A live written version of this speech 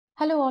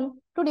Hello all.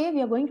 Today we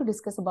are going to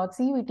discuss about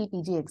CUET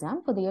PG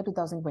exam for the year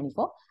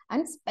 2024,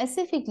 and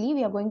specifically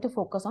we are going to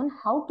focus on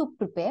how to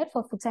prepare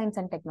for food science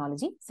and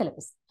technology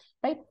syllabus,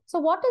 right? So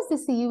what is the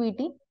CUET?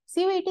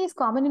 CUET is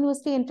Common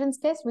University Entrance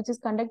Test, which is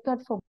conducted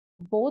for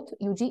both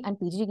UG and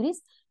PG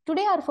degrees.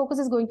 Today our focus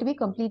is going to be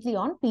completely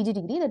on PG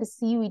degree, that is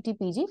CUET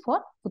PG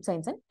for food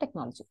science and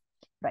technology,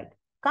 right?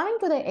 Coming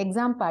to the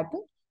exam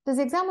pattern, this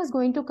exam is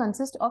going to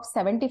consist of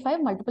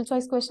 75 multiple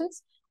choice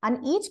questions, and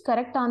each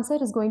correct answer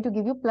is going to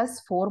give you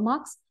plus 4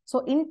 marks. So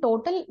in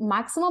total,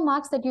 maximum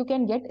marks that you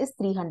can get is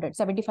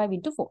 375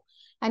 into 4.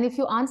 And if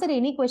you answer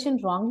any question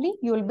wrongly,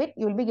 you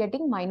will be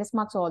getting minus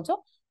marks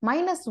also.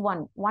 Minus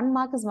 1. 1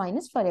 mark is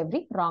minus for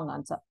every wrong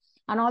answer.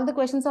 And all the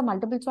questions are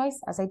multiple choice,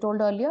 as I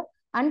told earlier.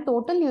 And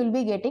total, you will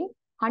be getting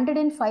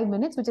 105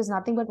 minutes, which is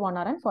nothing but 1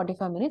 hour and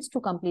 45 minutes to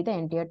complete the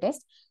entire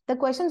test. The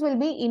questions will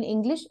be in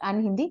English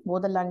and Hindi,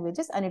 both the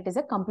languages, and it is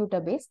a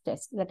computer-based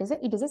test. That is,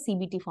 it is a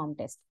CBT form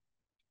test.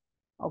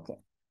 Okay.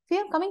 We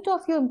are coming to a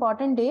few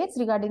important dates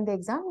regarding the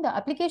exam. The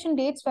application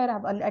dates were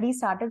already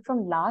started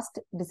from last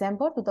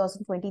December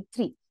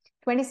 2023.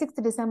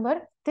 26th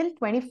December till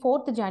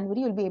 24th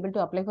January, you will be able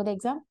to apply for the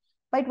exam.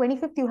 By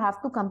 25th, you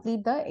have to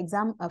complete the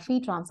exam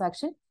fee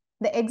transaction.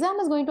 The exam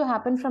is going to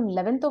happen from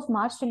 11th of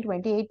March till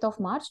 28th of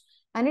March,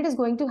 and it is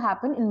going to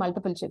happen in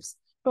multiple shifts.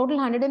 Total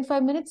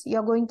 105 minutes you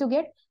are going to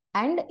get,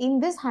 and in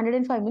this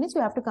 105 minutes,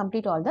 you have to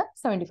complete all the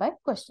 75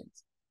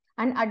 questions.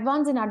 And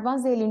in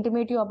advance, they'll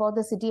intimate you about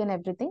the city and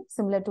everything,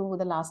 similar to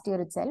the last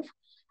year itself.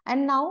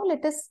 And now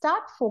let us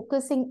start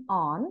focusing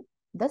on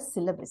the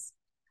syllabus.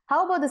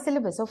 How about the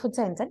syllabus of food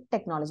science and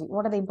technology?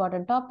 What are the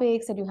important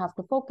topics that you have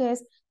to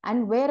focus,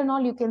 and where and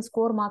all you can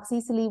score marks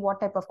easily?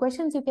 What type of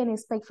questions you can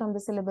expect from the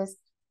syllabus?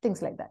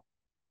 Things like that.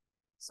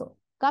 So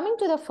coming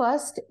to the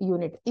first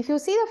unit, if you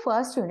see the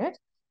first unit,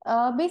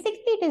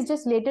 basically it is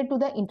just related to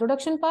the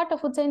introduction part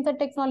of food science and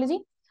technology.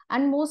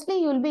 And mostly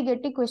you will be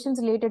getting questions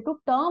related to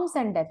terms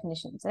and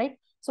definitions, right?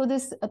 So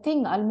this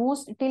thing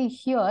almost till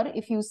here,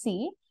 if you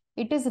see,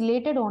 it is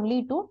related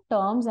only to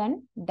terms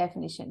and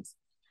definitions.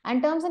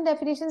 And terms and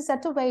definitions,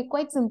 such a very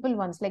quite simple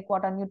ones, like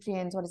what are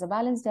nutrients, what is a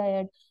balanced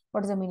diet,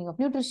 what is the meaning of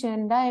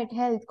nutrition, diet,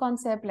 health,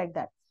 concept, like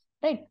that,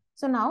 right?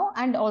 So now,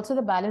 and also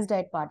the balanced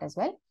diet part as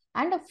well.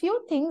 And a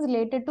few things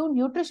related to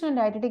nutrition and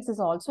dietetics is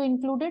also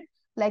included,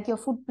 like your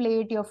food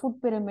plate, your food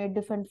pyramid,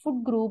 different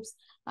food groups,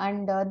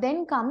 and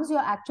then comes your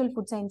actual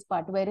food science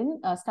part,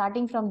 wherein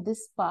starting from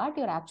this part,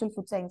 your actual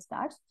food science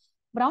starts.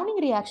 Browning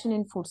reaction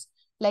in foods.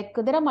 Like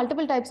there are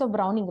multiple types of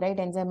browning, right?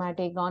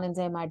 Enzymatic,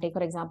 non-enzymatic,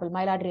 for example,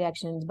 Maillard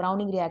reactions,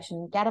 browning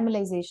reaction,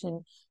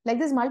 caramelization. Like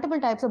there's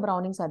multiple types of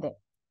brownings are there.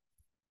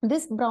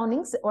 These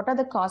brownings, what are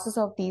the causes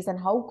of these and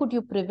how could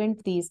you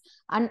prevent these,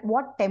 and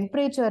what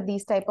temperature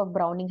these type of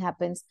browning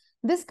happens?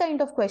 This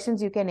kind of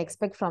questions you can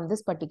expect from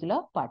this particular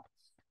part.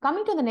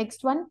 Coming to the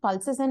next one,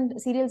 pulses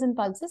and cereals and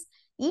pulses.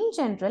 In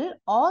general,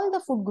 all the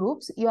food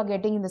groups you are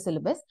getting in the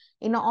syllabus.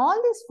 In all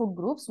these food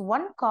groups,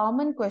 one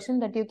common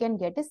question that you can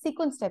get is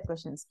sequence type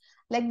questions.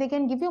 Like they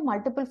can give you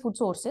multiple food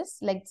sources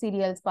like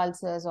cereals,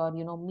 pulses, or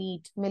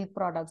meat, milk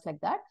products, like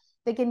that.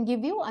 They can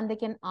give you and they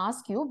can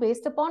ask you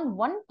based upon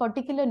one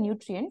particular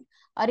nutrient,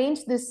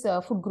 arrange this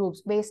food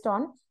groups based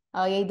on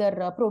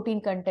either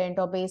protein content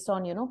or based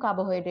on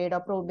carbohydrate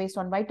or based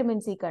on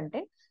vitamin C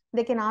content.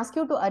 They can ask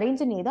you to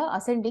arrange in either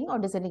ascending or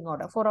descending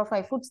order. 4 or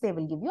 5 foods they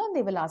will give you and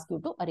they will ask you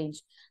to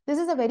arrange. This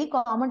is a very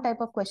common type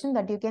of question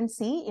that you can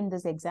see in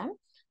this exam.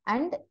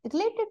 And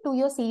related to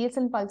your cereals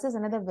and pulses,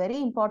 another very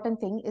important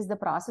thing is the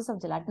process of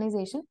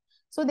gelatinization.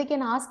 So they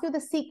can ask you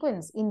the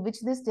sequence in which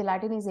this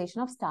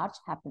gelatinization of starch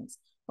happens.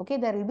 Okay,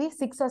 there will be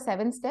 6 or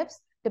 7 steps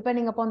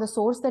depending upon the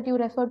source that you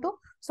refer to.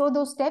 So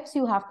those steps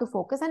you have to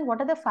focus, and what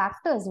are the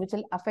factors which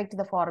will affect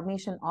the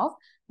formation of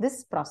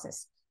this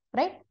process,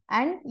 right?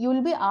 And you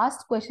will be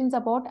asked questions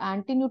about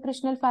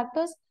anti-nutritional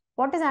factors.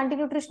 What is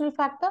anti-nutritional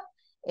factor?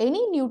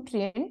 Any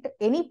nutrient,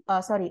 any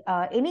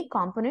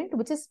component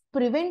which is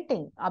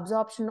preventing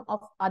absorption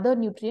of other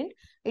nutrient,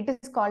 it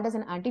is called as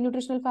an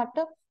anti-nutritional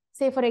factor.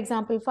 Say, for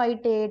example,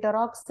 phytate or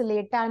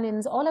oxalate,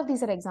 tannins, all of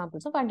these are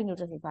examples of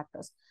anti-nutritional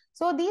factors.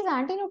 So these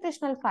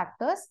anti-nutritional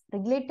factors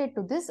related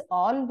to this,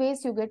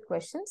 always you get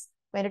questions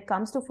when it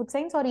comes to food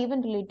science or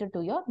even related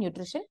to your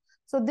nutrition.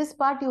 So this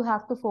part you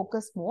have to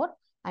focus more.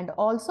 And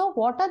also,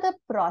 what are the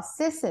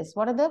processes,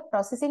 what are the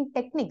processing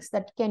techniques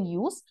that you can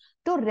use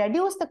to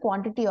reduce the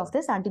quantity of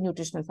this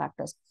anti-nutritional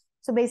factors?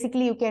 So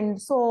basically, you can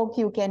soak,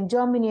 you can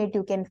germinate,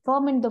 you can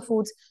ferment the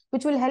foods,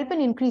 which will help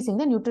in increasing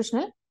the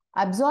nutritional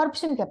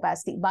absorption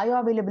capacity,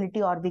 bioavailability,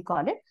 or we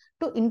call it,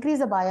 to increase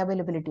the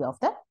bioavailability of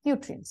the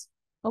nutrients.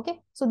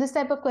 Okay, so this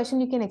type of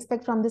question you can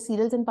expect from the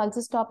cereals and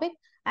pulses topic.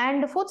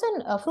 And fruits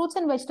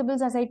and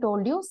vegetables, as I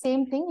told you,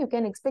 same thing, you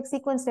can expect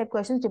sequence type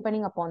questions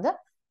depending upon the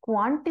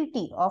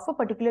quantity of a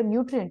particular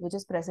nutrient which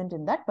is present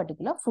in that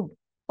particular food.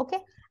 Okay,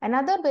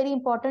 another very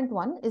important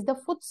one is the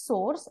food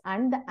source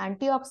and the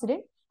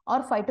antioxidant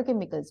or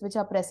phytochemicals which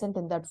are present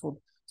in that food.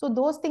 So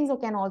those things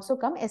can also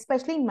come,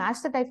 especially in match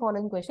the type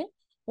following question.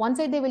 One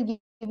side they will give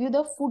you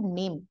the food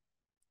name.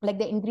 like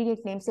the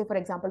ingredient name, say for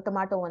example,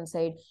 tomato one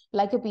side,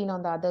 lycopene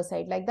on the other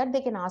side, like that,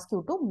 they can ask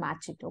you to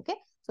match it. Okay,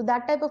 so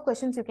that type of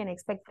questions you can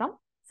expect from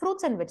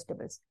fruits and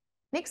vegetables.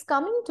 Next,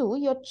 coming to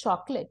your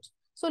chocolate.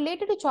 So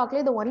related to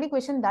chocolate, the only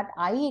question that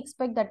I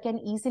expect that can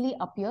easily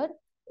appear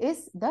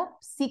is the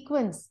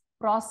sequence,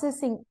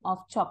 processing of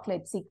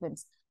chocolate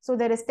sequence. So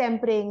there is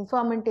tempering,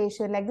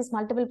 fermentation, like this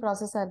multiple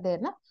processes are there.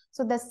 Na?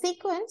 So the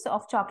sequence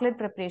of chocolate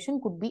preparation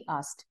could be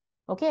asked.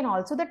 Okay, and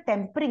also the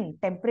tempering,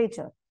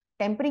 temperature.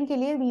 Tempering ke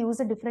liye we use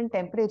a different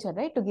temperature,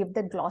 right, to give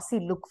the glossy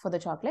look for the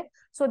chocolate.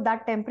 So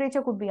that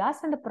temperature could be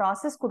asked and the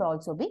process could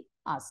also be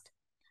asked.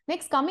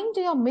 Next, coming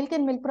to your milk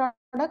and milk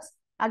products,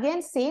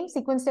 again, same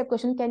sequence step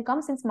question can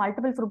come since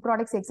multiple fruit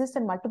products exist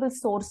and multiple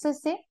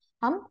sources say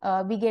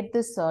we get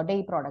this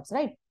dairy products,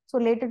 right? So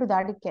related to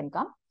that, it can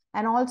come.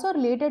 And also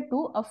related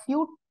to a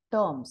few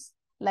terms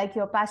like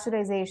your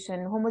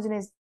pasteurization,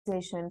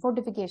 homogenization,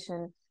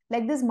 fortification,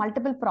 like this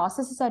multiple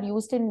processes are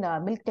used in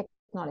milk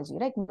technology,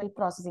 right? Milk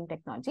processing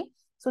technology.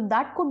 So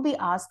that could be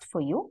asked for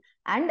you.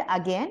 And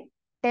again,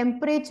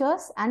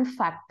 temperatures and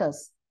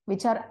factors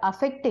which are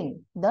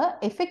affecting the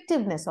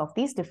effectiveness of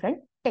these different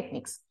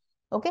techniques.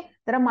 Okay,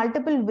 there are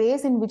multiple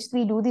ways in which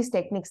we do these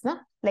techniques, na?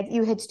 Like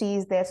UHT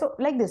is there. So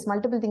like this,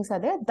 multiple things are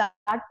there.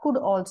 That could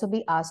also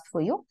be asked for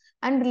you.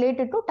 And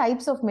related to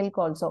types of milk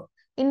also.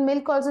 In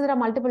milk also, there are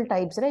multiple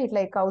types, right?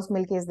 Like cow's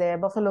milk is there,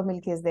 buffalo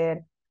milk is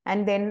there.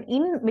 And then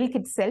in milk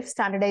itself,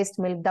 standardized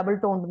milk,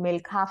 double-toned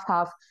milk,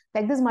 half-half,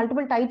 like this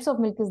multiple types of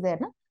milk is there.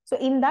 Na? So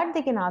in that,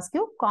 they can ask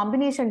you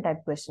combination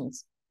type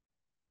questions.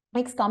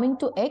 Next, coming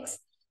to eggs.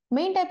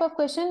 Main type of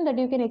question that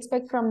you can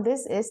expect from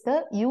this is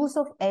the use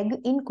of egg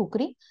in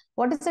cookery.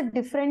 What is the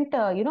different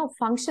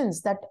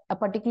functions that a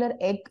particular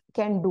egg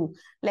can do?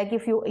 Like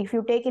if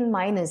you take in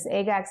mayonnaise,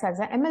 egg acts as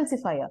an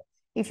emulsifier.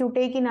 If you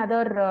take in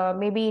other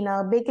maybe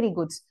in bakery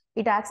goods,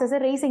 it acts as a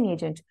raising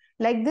agent.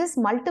 Like this,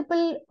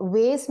 multiple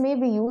ways may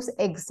we use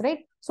eggs, right?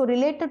 So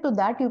related to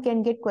that, you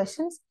can get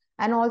questions.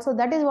 And also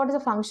that is what is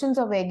the functions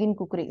of egg in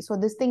cookery. So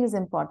this thing is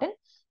important.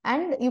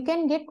 And you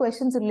can get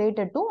questions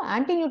related to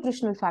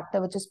anti-nutritional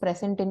factor which is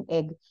present in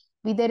egg.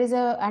 There is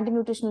a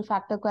anti-nutritional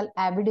factor called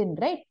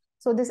avidin, right?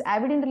 So this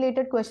avidin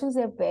related questions,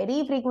 they are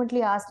very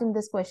frequently asked in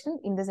this question,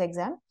 in this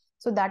exam.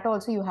 So that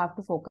also you have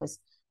to focus.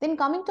 Then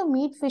coming to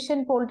meat, fish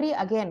and poultry,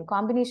 again,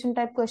 combination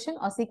type question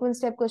or sequence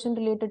type question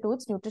related to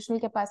its nutritional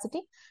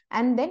capacity.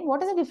 And then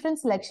what is the different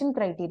selection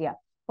criteria?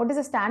 What is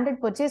the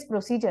standard purchase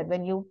procedure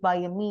when you buy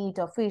a meat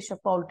or fish or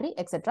poultry,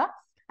 etc.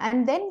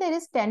 And then there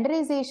is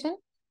tenderization.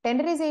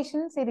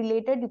 Tenderization, say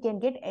related, you can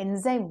get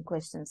enzyme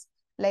questions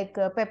like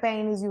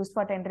papain is used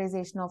for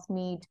tenderization of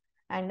meat,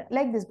 and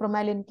like this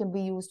bromelain can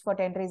be used for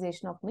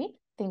tenderization of meat,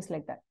 things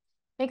like that.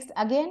 Next,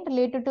 again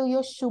related to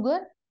your sugar,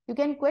 you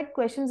can get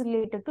questions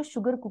related to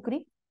sugar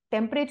cookery,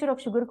 temperature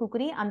of sugar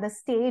cookery and the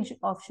stage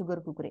of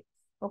sugar cookery.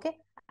 Okay,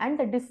 and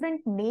the different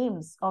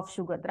names of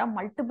sugar. There are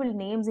multiple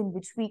names in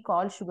which we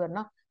call sugar.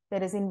 Na?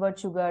 There is invert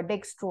sugar,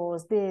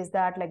 dextrose, this,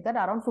 that, like that.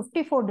 Around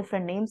 54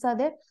 different names are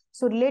there.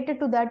 So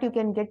related to that, you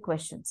can get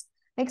questions.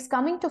 Next,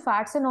 coming to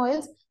fats and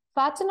oils.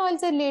 Fats and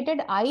oils are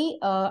related.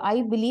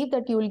 I believe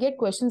that you will get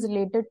questions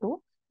related to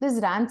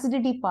this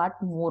rancidity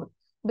part more.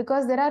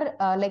 Because there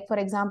are, like for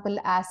example,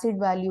 acid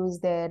value is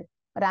there,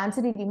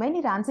 rancidity,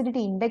 many rancidity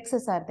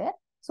indexes are there.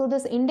 So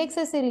this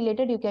indexes are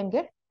related, you can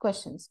get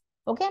questions.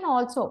 Okay, and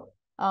also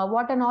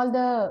what and all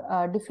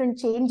the different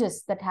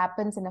changes that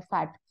happens in a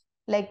fat.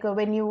 Like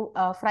when you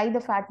fry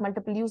the fat,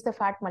 use the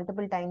fat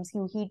multiple times,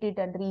 you heat it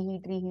and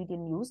reheat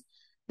and use,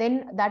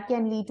 then that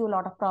can lead to a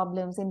lot of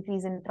problems,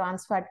 increase in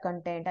trans fat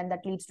content, and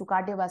that leads to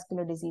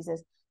cardiovascular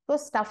diseases. So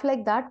stuff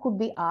like that could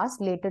be asked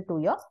related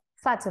to your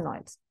fats and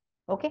oils.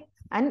 Okay.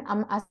 And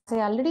as I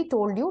already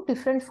told you,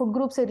 different food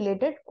groups are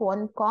related.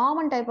 One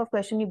common type of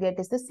question you get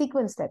is the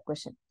sequence type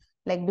question.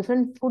 Like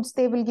different foods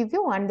they will give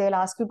you and they'll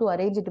ask you to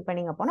arrange it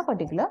depending upon a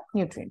particular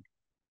nutrient.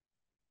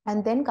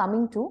 And then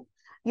coming to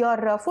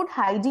your food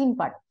hygiene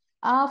part.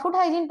 Food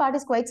hygiene part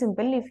is quite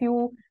simple. If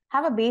you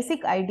have a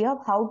basic idea of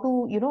how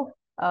to,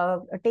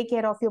 take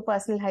care of your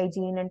personal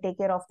hygiene and take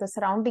care of the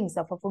surroundings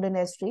of a food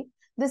industry,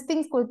 this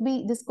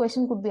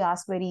question could be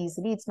asked very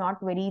easily. It's not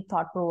very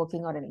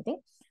thought-provoking or anything.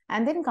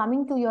 And then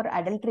coming to your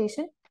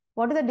adulteration,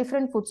 what are the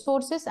different food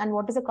sources and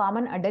what is the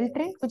common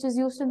adulterant which is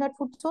used in that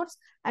food source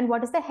and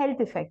what is the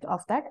health effect of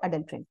that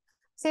adulterant?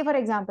 Say, for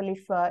example,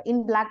 if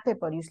in black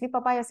pepper, usually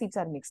papaya seeds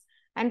are mixed.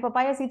 And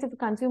papaya seeds, if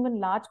consumed in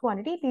large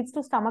quantity, it leads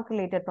to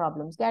stomach-related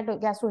problems,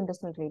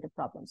 gastrointestinal-related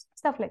problems,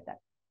 stuff like that.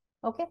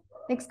 Okay.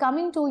 Next,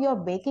 coming to your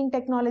baking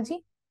technology.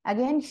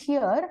 Again,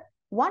 here,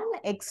 one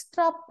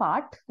extra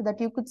part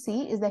that you could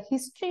see is the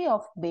history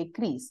of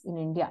bakeries in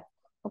India.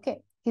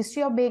 Okay.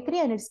 History of bakery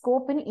and its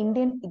scope in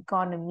Indian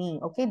economy.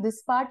 Okay.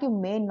 This part you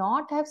may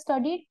not have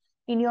studied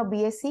in your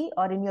BSc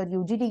or in your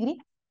UG degree.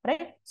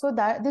 Right. So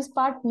that this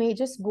part may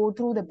just go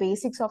through the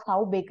basics of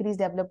how bakeries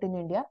developed in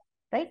India.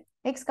 Right.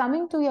 Next,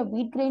 coming to your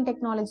wheat grain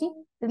technology,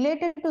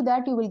 related to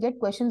that, you will get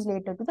questions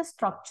related to the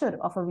structure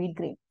of a wheat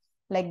grain,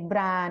 like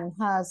bran,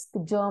 husk,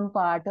 germ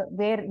part,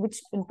 which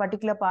in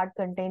particular part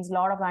contains a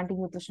lot of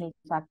anti-nutritional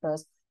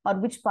factors. or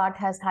which part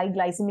has high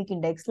glycemic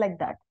index, like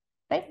that,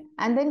 right?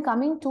 And then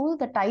coming to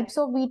the types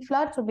of wheat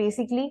flour, so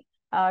basically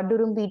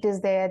durum wheat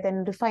is there,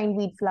 then refined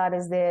wheat flour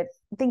is there,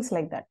 things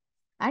like that.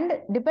 And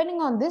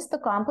depending on this, the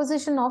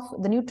composition of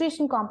the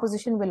nutrition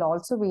composition will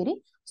also vary.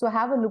 So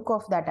have a look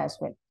of that as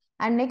well.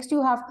 And next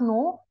you have to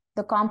know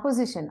the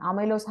composition,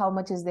 amylose, how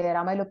much is there,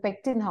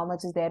 amylopectin, how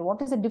much is there,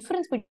 what is the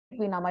difference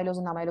between amylose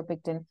and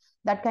amylopectin,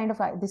 that kind of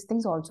these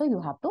things also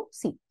you have to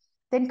see.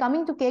 Then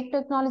coming to cake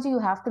technology, you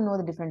have to know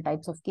the different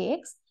types of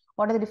cakes,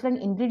 what are the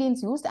different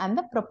ingredients used, and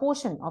the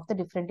proportion of the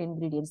different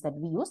ingredients that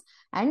we use.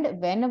 And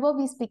whenever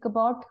we speak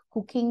about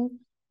cooking,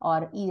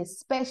 or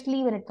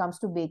especially when it comes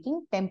to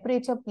baking,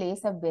 temperature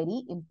plays a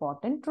very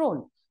important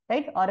role,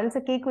 right? Or else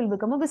a cake will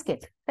become a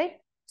biscuit, right?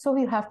 So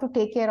you have to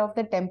take care of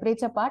the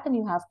temperature part, and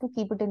you have to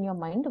keep it in your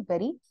mind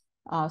very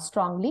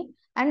strongly.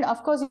 And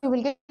of course, you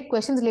will get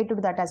questions related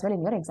to that as well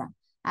in your exam.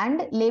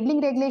 And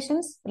labeling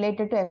regulations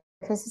related to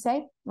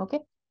FSSAI, okay?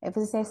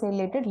 FSSAI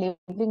related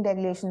labeling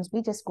regulations,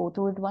 we just go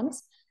through it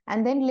once.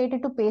 And then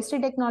related to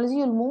pastry technology,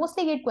 you'll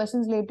mostly get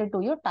questions related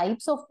to your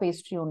types of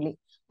pastry only,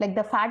 like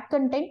the fat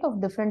content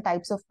of different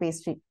types of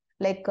pastry.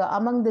 Like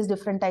among these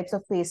different types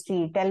of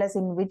pastry, tell us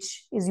in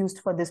which is used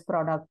for this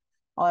product,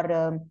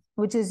 or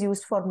which is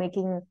used for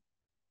making,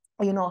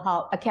 you know,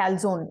 how a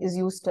calzone is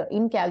used.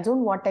 In calzone,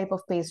 what type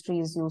of pastry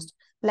is used,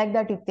 like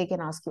that, if they can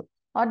ask you.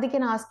 Or they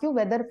can ask you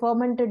whether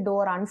fermented dough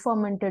or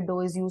unfermented dough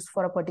is used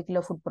for a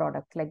particular food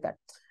product, like that.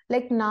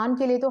 Like naan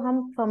ke liye to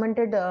hum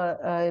fermented,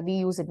 we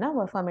use it na,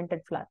 or fermented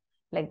flour,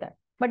 like that.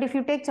 But if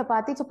you take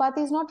chapati, chapati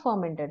is not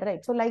fermented,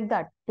 right? So like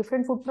that,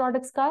 different food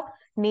products ka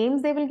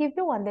names they will give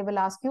you, and they will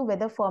ask you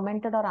whether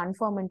fermented or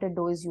unfermented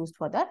dough is used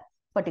for that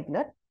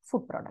particular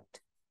food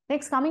product.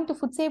 Next, coming to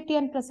food safety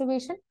and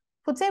preservation.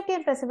 Food safety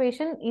and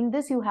preservation, in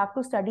this you have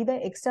to study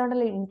the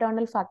external and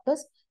internal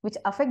factors which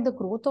affect the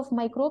growth of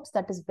microbes.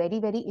 That is very,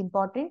 very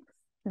important.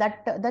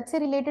 That's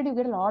related, you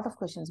get a lot of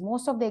questions.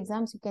 Most of the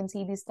exams you can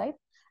see this type.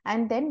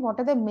 And then what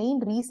are the main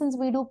reasons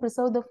we do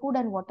preserve the food,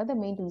 and what are the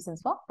main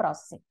reasons for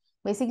processing?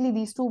 Basically,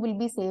 these two will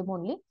be same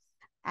only.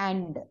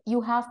 And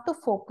you have to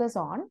focus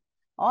on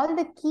all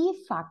the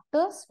key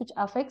factors which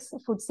affects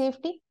food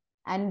safety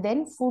and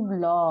then food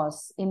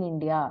loss in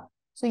India.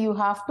 So you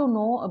have to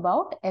know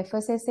about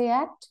FSSAI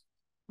Act,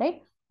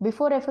 right?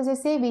 Before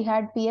FSSAI, we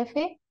had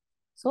PFA.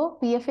 So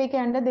PFA ke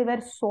under there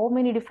were so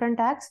many different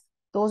acts.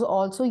 Those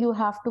also you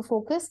have to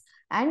focus.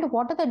 And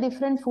what are the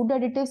different food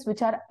additives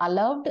which are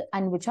allowed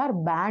and which are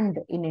banned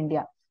in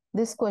India?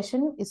 This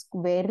question is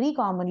very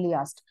commonly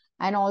asked.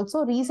 And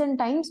also recent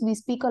times, we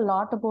speak a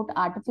lot about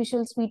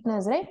artificial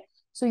sweeteners, right?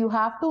 So you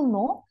have to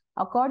know,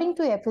 according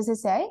to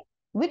FSSAI,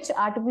 which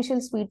artificial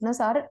sweeteners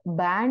are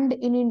banned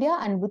in India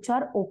and which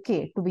are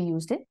okay to be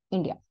used in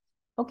India.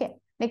 Okay.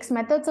 Next,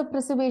 methods of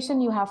preservation,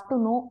 you have to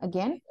know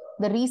again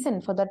the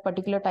reason for that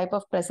particular type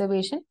of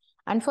preservation.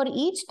 And for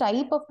each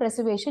type of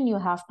preservation, you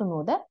have to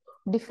know the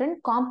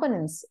different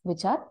components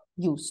which are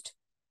used.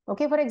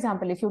 Okay. For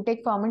example, if you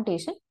take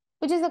fermentation,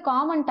 which is a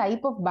common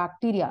type of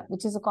bacteria,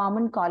 which is a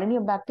common colony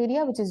of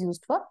bacteria which is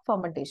used for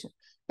fermentation.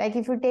 Like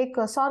if you take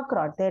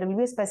sauerkraut, there will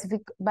be a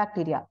specific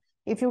bacteria.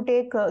 If you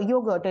take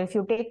yogurt, or if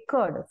you take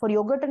curd, for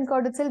yogurt and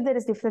curd itself, there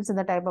is difference in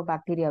the type of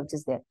bacteria which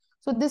is there.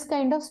 So this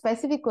kind of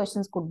specific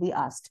questions could be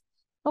asked.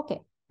 Okay.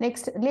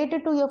 Next,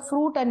 related to your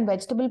fruit and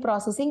vegetable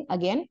processing,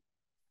 again,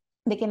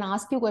 they can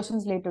ask you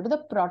questions related to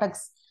the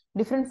products,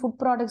 different food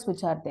products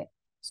which are there.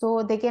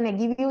 So they can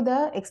give you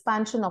the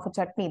expansion of a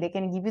chutney, they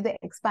can give you the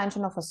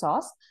expansion of a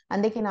sauce,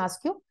 and they can ask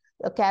you,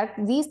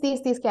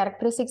 these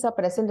characteristics are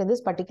present in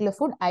this particular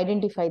food,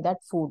 identify that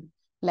food,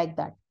 like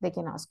that, they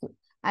can ask you.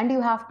 And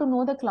you have to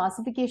know the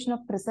classification of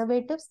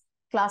preservatives,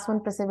 class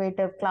 1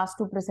 preservative, class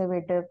 2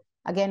 preservative,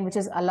 again, which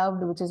is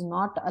allowed, which is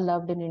not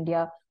allowed in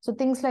India. So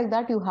things like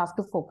that you have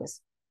to focus.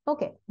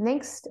 Okay,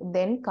 next,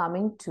 then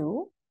coming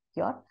to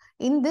your,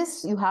 in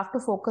this, you have to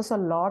focus a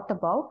lot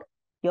about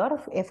your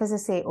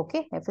FSSAI,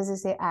 okay?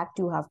 FSSAI Act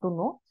you have to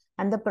know,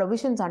 and the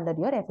provisions under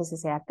your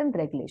FSSAI Act and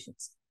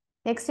regulations.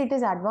 Next, it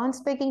is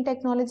advanced baking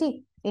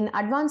technology. In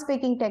advanced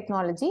baking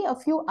technology, a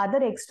few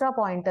other extra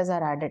pointers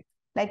are added.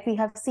 Like we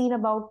have seen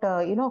about,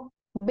 you know,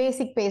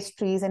 basic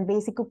pastries and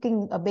basic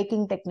cooking,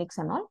 baking techniques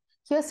and all.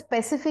 Here,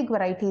 specific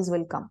varieties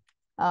will come,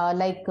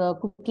 like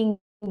cooking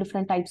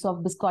different types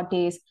of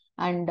biscottes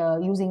and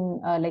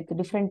using like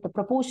different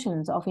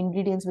proportions of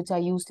ingredients which are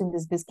used in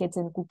these biscuits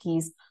and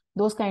cookies,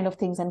 those kind of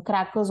things. And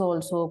crackers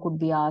also could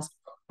be asked,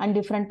 and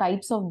different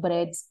types of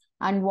breads,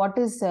 and what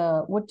is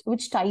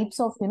which types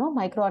of, you know,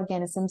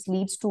 microorganisms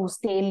leads to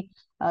stale,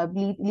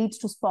 leads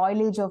to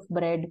spoilage of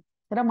bread.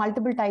 There are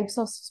multiple types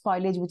of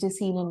spoilage which is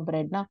seen in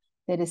bread. Now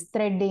there is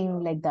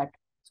threading, like that.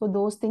 So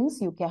those things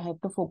you can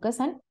have to focus.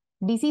 And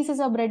diseases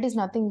of bread is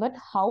nothing but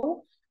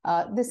how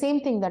the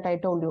same thing that I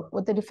told you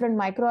with the different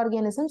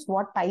microorganisms,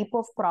 what type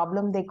of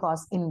problem they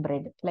cause in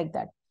bread, like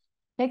that.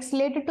 Next,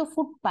 related to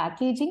food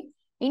packaging.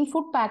 In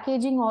food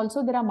packaging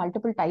also, there are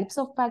multiple types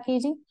of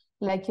packaging,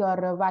 like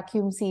your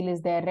vacuum seal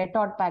is there, red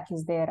dot pack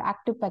is there,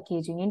 active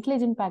packaging,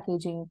 intelligent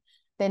packaging.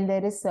 Then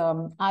there is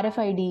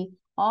RFID.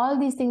 All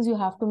these things you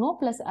have to know.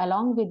 Plus,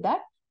 along with that,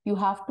 you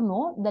have to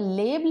know the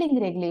labeling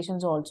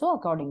regulations also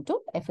according to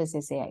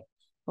FSSAI.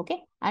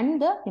 Okay,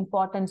 and the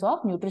importance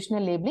of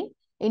nutritional labeling.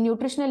 In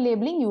nutritional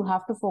labeling, you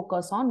have to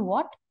focus on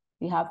what?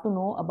 We have to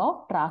know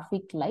about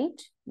traffic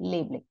light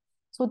labeling.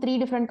 So 3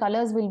 different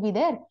colors will be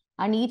there,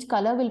 and each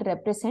color will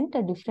represent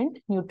a different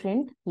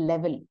nutrient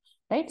level,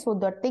 right? So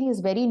that thing is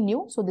very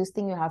new. So this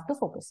thing you have to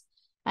focus.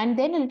 And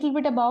then a little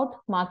bit about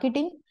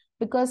marketing,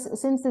 because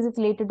since this is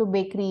related to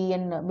bakery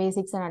and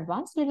basics and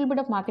advanced, little bit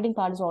of marketing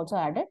part is also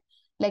added.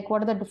 Like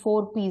what are the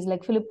 4 P's,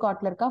 like Philip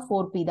Kotler ka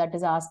 4P that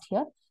is asked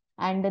here.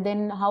 And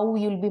then how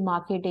you'll be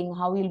marketing,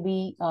 how you'll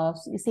be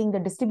seeing the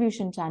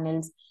distribution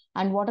channels,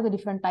 and what are the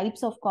different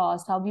types of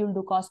cost, how you'll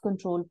do cost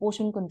control,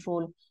 portion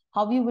control,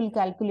 how you will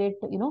calculate,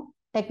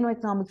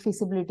 techno-economic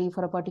feasibility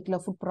for a particular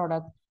food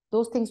product.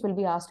 Those things will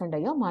be asked under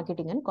your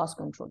marketing and cost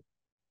control.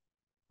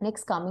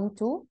 Next coming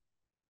to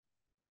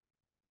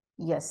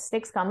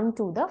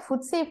the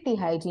food safety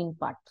hygiene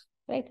part,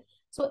 right?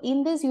 So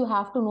in this, you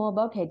have to know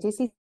about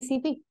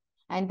HACCP,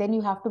 and then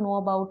you have to know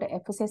about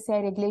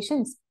FSSAI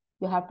regulations.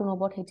 You have to know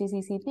about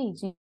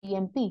HACCP,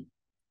 GMP,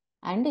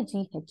 and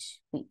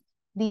GHP.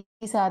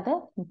 These are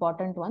the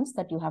important ones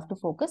that you have to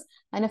focus.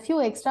 And a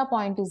few extra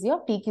point is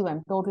your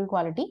TQM, Total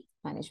Quality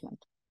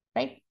Management,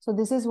 right? So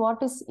this is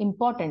what is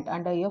important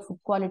under your food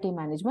quality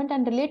management,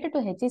 and related to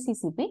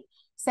HACCP,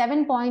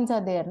 7 points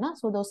are there.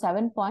 So those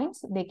 7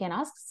 points, they can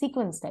ask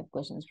sequence type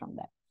questions from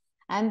that.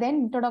 And then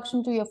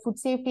introduction to your food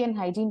safety and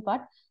hygiene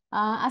part.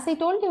 As I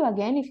told you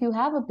again, if you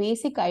have a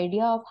basic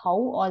idea of how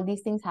all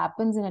these things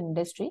happens in an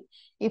industry,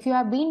 if you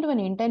have been to an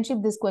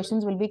internship, these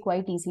questions will be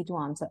quite easy to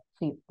answer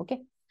for you,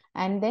 okay?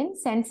 And then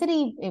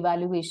sensory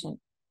evaluation.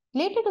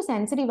 Related to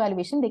sensory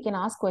evaluation, they can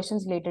ask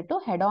questions related to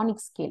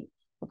hedonic scale,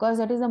 because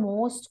that is the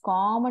most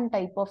common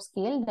type of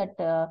scale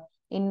that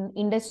in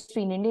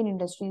Indian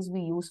industries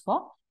we use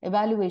for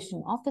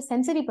evaluation of the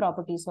sensory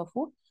properties of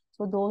food.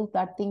 So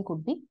that thing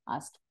could be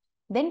asked.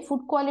 Then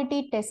food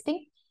quality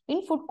testing.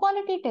 In food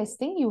quality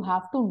testing, you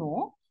have to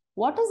know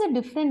what is a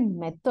different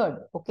method,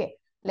 okay?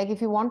 Like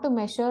if you want to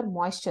measure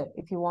moisture,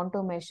 if you want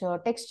to measure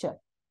texture,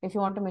 if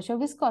you want to measure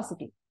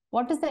viscosity,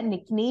 what is the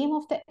nickname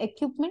of the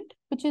equipment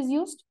which is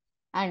used?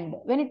 And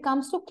when it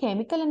comes to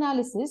chemical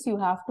analysis, you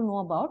have to know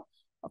about,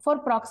 for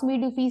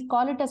proximity, if we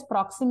call it as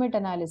proximate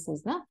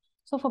analysis, na?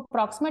 So for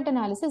proximate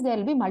analysis, there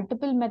will be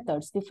multiple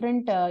methods.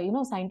 Different,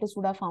 scientists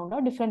would have found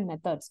out different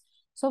methods.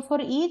 So for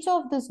each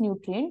of this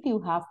nutrient,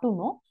 you have to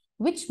know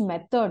which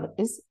method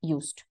is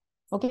used.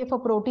 Okay, for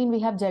protein, we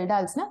have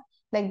Geldals, na?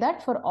 Like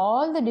that, for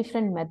all the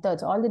different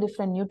methods, all the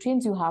different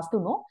nutrients, you have to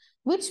know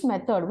which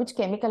method, which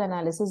chemical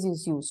analysis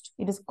is used.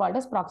 It is called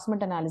as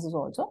proximate analysis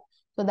also.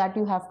 So that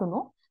you have to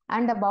know.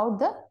 And about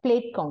the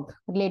plate count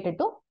related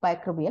to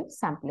microbial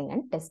sampling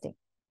and testing.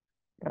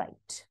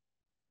 Right.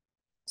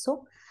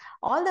 So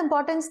all the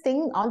important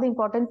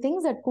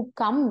things that could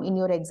come in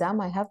your exam,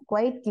 I have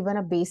quite given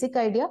a basic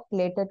idea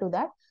related to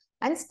that,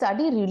 and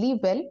study really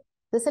well.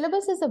 The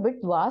syllabus is a bit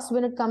vast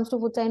when it comes to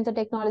food science and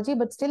technology,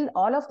 but still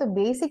all of the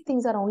basic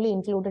things are only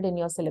included in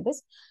your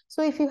syllabus.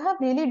 So if you have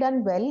really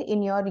done well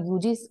in your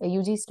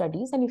UG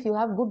studies, and if you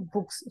have good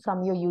books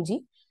from your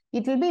UG,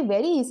 it will be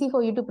very easy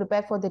for you to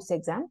prepare for this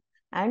exam.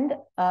 And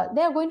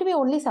they are going to be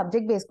only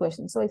subject-based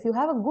questions. So if you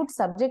have a good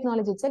subject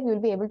knowledge itself, you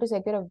will be able to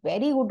secure a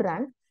very good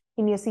rank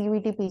in your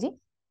CUET PG.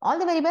 All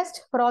the very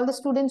best for all the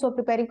students who are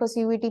preparing for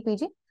CUET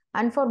PG.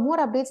 And for more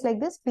updates like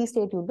this, please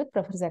stay tuned with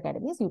Professor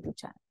Academy's YouTube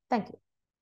channel. Thank you.